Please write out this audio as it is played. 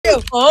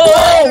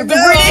Oh, the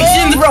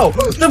predictions, bro.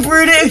 The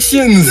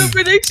predictions. The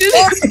predictions.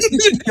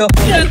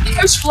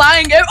 There's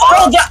flying.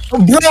 Oh,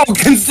 bro,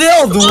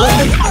 concealed.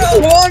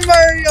 Come on,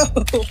 Mario.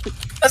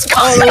 Let's go.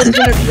 Oh, that was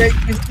gonna break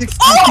me 60.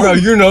 Bro,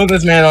 you know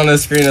this man on the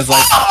screen is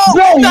like,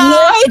 bro,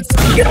 what?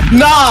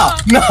 Nah.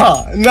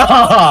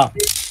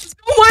 Let's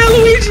go, Mario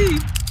Luigi.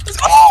 Let's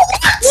go.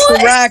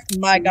 Correct,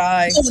 my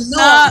guy.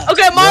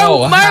 Okay,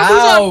 Mario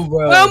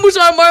moves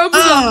on.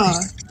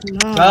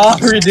 No,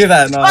 redo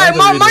that. No, alright,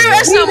 Mario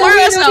S now.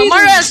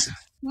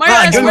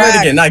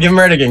 Give him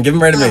red again. Give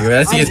him red again.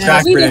 Let's see his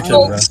track prediction,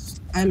 bro.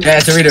 Yeah,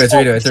 it's a redo.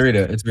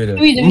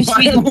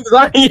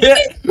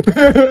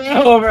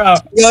 Oh, bro.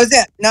 Yo, is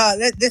that? Nah,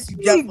 this is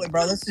Jeff Flip,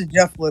 bro. This is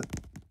Jeff Flip.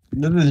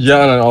 This is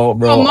John and all,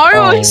 bro. Oh,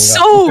 Mario is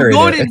so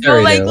golden,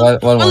 bro. Like,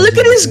 look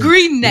at his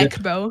green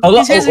neck, bro.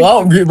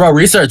 Bro,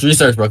 research,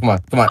 bro. Come on.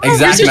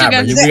 Exact map,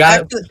 bro. We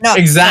got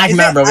exact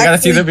map, bro. We gotta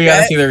see the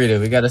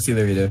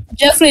redo.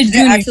 Jeff Flip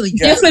Jr.,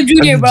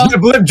 bro. Jeff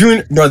Flip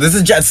Jr. Bro, this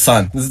is Jet's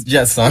son.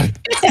 Jet's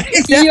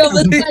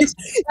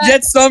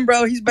son,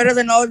 bro. He's better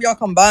than all of y'all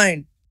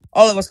combined.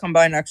 All of us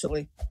combined,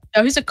 actually.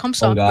 Yo, he's a cum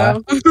sock,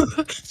 bro. He's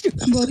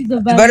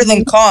better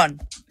than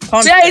Con.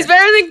 Yeah, he's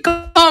better than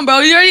Con,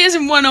 bro. He already has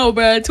him 1-0,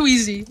 bro. Too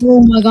easy.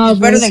 Oh my god,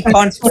 bro. Better than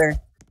Con Square.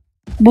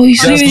 Boy,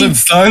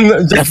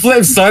 Jeff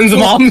Flip's son's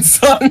mom's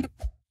son.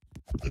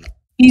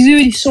 He's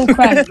really so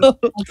cracked.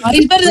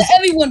 He's better than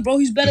everyone, bro.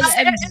 He's better than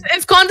everyone.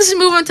 If Con doesn't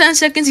move in 10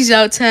 seconds, he's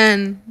out.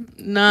 10,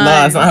 9. Nah,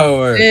 that's not how it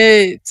works.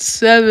 8,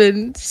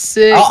 7,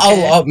 6.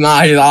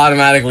 Nah, he's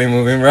automatically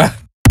moving, bro.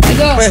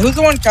 Wait, who's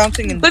the one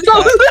counting? Let's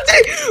go.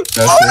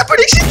 The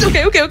predictions.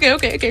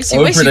 Okay. See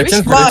you. I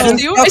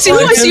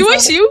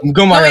see you.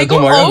 Go Mario.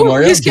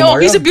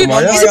 He's abusing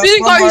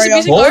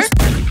car.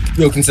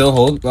 Yo, conceal,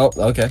 hold. Well,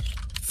 okay.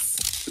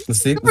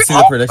 Let's see the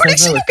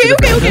predictions. Okay.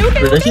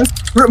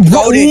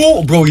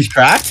 Bro, he's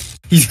cracked.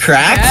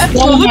 Yeah.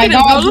 Oh my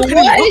god, look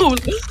at him.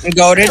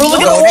 Goated.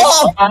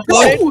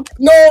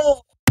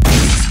 No.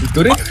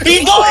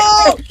 He's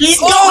goated. He's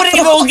goated,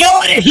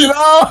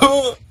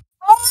 bro.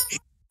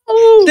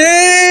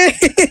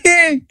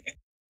 Dang!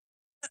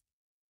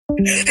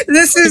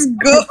 This is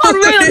good.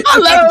 Con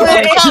left.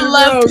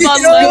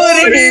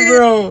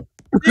 Bro.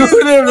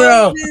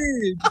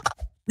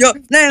 Yo,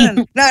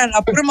 no.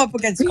 Put him up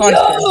against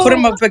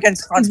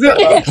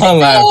Conspire. Con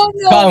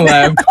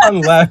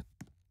left.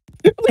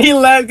 He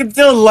left. Can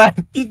still left.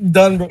 He's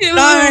done, bro.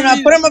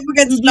 No. Put him up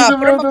against.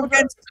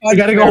 I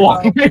gotta go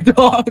walk my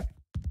dog.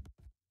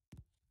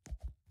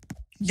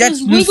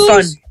 Jet's new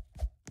son.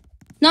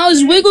 Now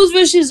it's Wiggles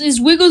versus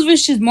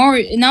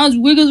Mario. Now it's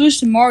Wiggles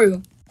versus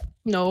Mario.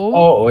 No.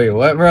 Oh wait,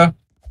 what, bro?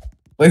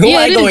 Wait, who am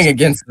I going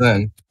against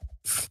then?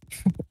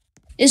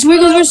 It's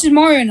Wiggles versus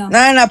Mario now.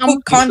 Nah,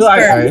 put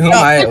Conspire. Who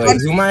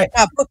am I?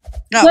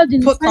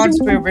 Put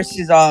Conspire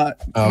versus Oh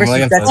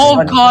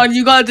god,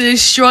 you got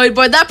destroyed.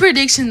 But that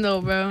prediction though,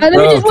 bro.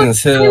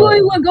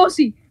 Everyone go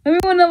see.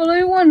 Everyone.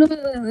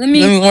 Let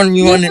me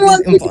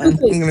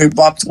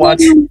Bob's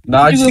watch.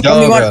 Nah, just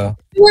go, bro.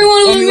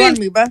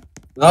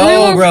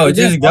 No, bro,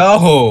 just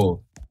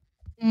go.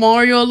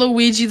 Mario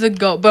Luigi the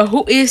GOAT. But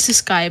who is this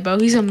guy, bro?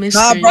 He's a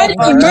mystery. Bro,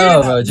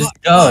 just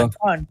go. He's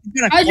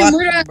gonna clap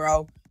him,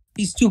 bro.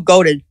 He's too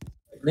goated.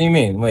 What do you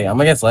mean? Wait,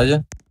 I'm against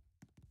Legend?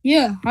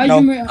 Yeah,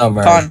 Conspire.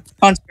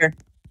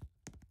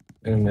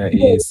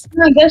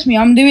 Guess me.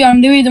 I'm the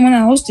one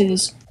that hosted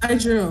this.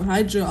 Hydro,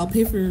 I'll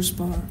pay for your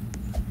spot.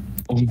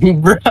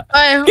 Bro.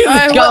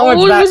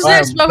 Who's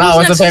next, bro?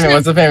 What's the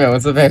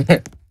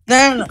payment?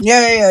 No.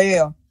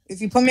 Yeah. If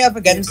you put me up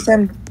against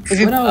him, put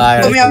me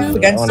up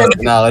against him.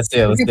 No, let's see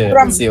it.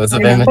 Let's see what's the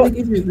payment.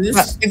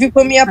 If you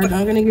put me up, I'm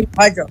gonna give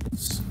Hydro.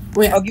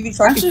 Wait, I'll give you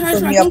Sharky if you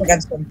put me up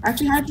against him.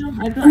 Actually, Hydro.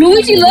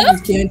 Luigi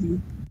left? Candy.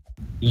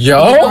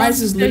 Yo. The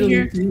prize is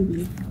literally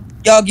candy.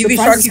 Yo, I'll give you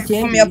Sharky if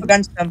you put me up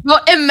against him.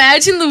 Well,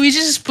 imagine Luigi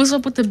just puts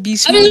up with the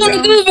beast. I just want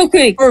to do this real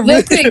quick. No.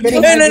 He's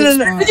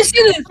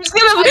gonna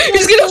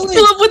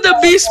pull up with the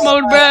beast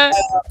mode, bro.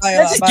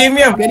 Just give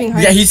me a.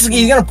 Yeah, he's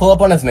gonna pull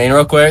up on his main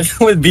real quick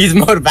with beast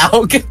mode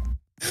Valk.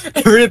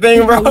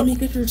 Everything, bro. Let me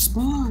get your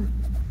spawn.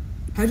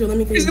 Hydro, let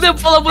me get. He's gonna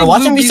pull up with.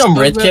 Watch him be some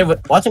rich kid.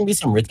 Watch him be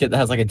some rich kid that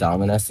has like a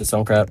dominus or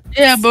some crap.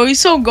 Yeah, bro,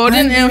 he's so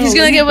golden, and he's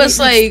gonna give us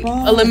like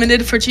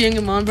eliminated for cheating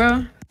him on,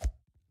 bro.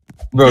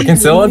 Bro,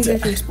 Conceal it.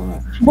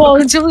 Bro,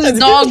 Conceal is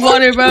dog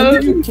water, bro.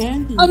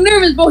 I'm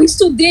nervous, bro. He's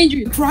too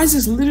dangerous. The prize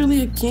is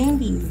literally a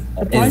candy.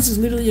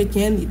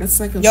 That's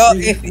like a. Yo,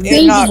 if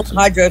not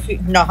Hydro,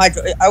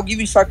 Hydro, I'll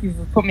give you Sharky if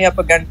you put me up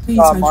against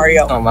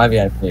Mario. Oh, my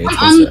VIP.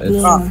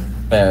 It's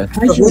fair.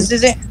 Whose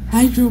is it?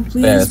 Hydro,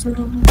 please,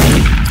 bro.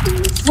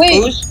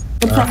 Wait.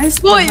 The prize.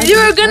 Boy,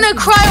 you're gonna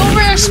cry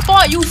over a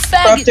spot, you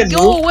faggot.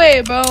 Go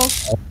away, bro.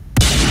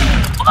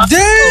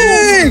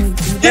 Dang!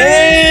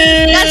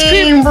 That's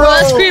creamy, bro.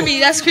 That's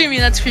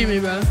creamy,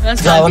 bro.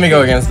 Let me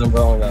go against him,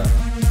 bro.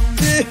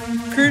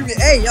 Creamy.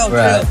 Hey, yo,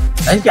 bro.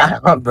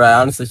 I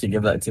honestly should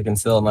give that to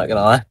Conceal. I'm not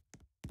gonna lie.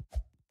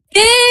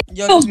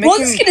 Yo, bro,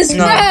 this kid is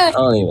mad. I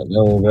don't even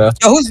know, bro.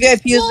 Yo, whose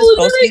VIP is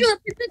this?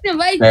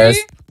 Right there.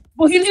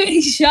 Bro, he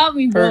literally shot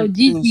me, bro.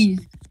 GG's.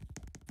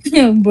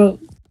 Yeah, bro.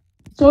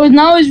 So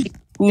now is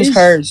who's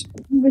hers?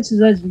 Versus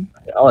Legend.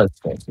 Oh,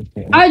 it's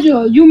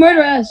Hydro, you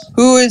murder us.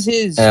 Who is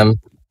his?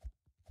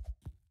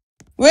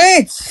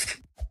 Wait.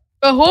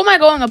 Bro, who am I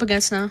going up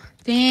against now?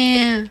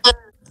 Damn.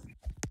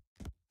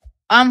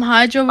 I'm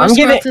Hydro versus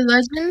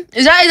Legend.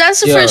 Is that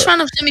the first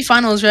round of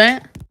semifinals,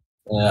 right?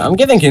 Yeah, I'm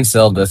giving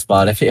Kinsel this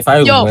spot. If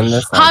I win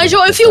this,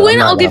 Hydro, if you win,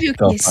 I'll give you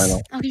a kiss.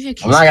 I'll give you a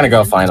kiss. I'm not gonna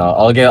go final.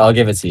 I'll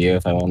give it to you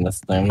if I win this.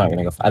 I'm not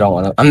gonna go. I don't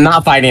want to. I'm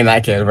not fighting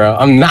that kid, bro.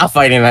 I'm not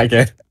fighting that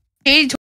kid.